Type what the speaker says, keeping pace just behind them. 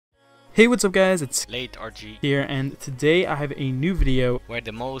Hey, what's up guys, it's Late RG here, and today I have a new video. where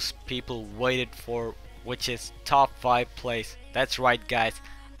the most people waited for, which is top 5 plays. That's right guys,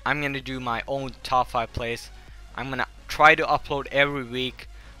 I'm gonna do my own top 5 plays. I'm gonna try to upload every week,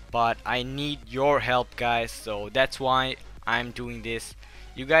 but I need your help guys, so that's why I'm doing this.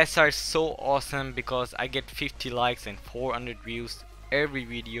 You guys are so awesome because I get 50 likes and 400 views every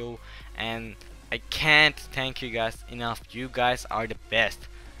video, and I can't thank you guys enough. You guys are the best.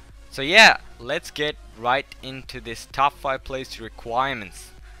 So yeah, let's get right into this top 5 plays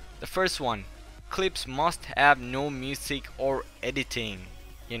requirements. The first one, clips must have no music or editing,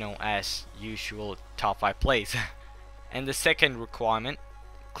 as usual top 5 plays. And the second requirement,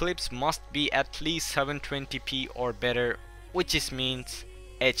 clips must be at least 720p or better, which is means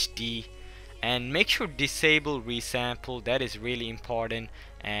HD. And make sure disable resample, that is really important,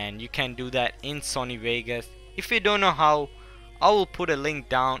 and you can do that in Sony Vegas. If you don't know how, I will put a link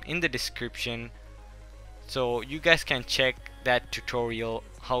down in the description so you guys can check that tutorial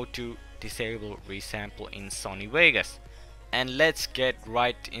how to disable resample in Sony Vegas. And let's get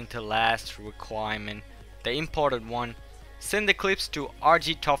right into last requirement, the important one. Send the clips to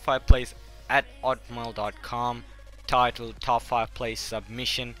rgtop5plays@hotmail.com, title top 5 plays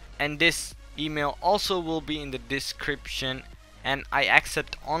submission, and this email also will be in the description, and I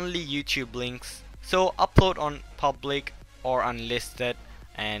accept only YouTube links, so upload on public or unlisted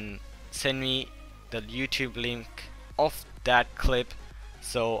and send me the YouTube link of that clip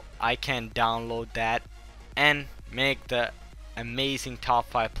so I can download that and make the amazing top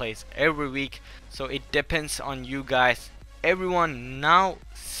 5 plays every week. So it depends on you guys. Everyone now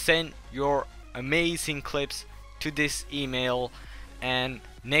send your amazing clips to this email, and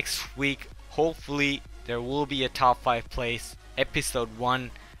next week hopefully there will be a top 5 plays episode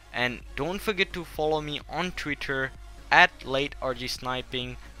 1. And don't forget to follow me on Twitter at late RG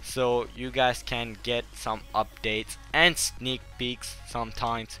Sniping so you guys can get some updates and sneak peeks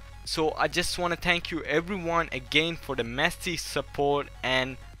sometimes. So I just want to thank you everyone again for the massive support,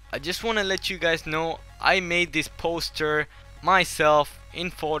 and I just want to let you guys know I made this poster myself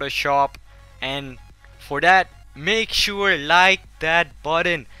in Photoshop, and for that make sure like that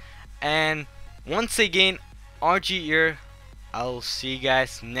button. And once again, RG here. I'll see you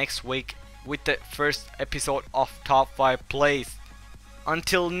guys next week with the first episode of top 5 plays.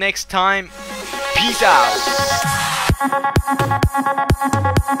 Until next time, peace out.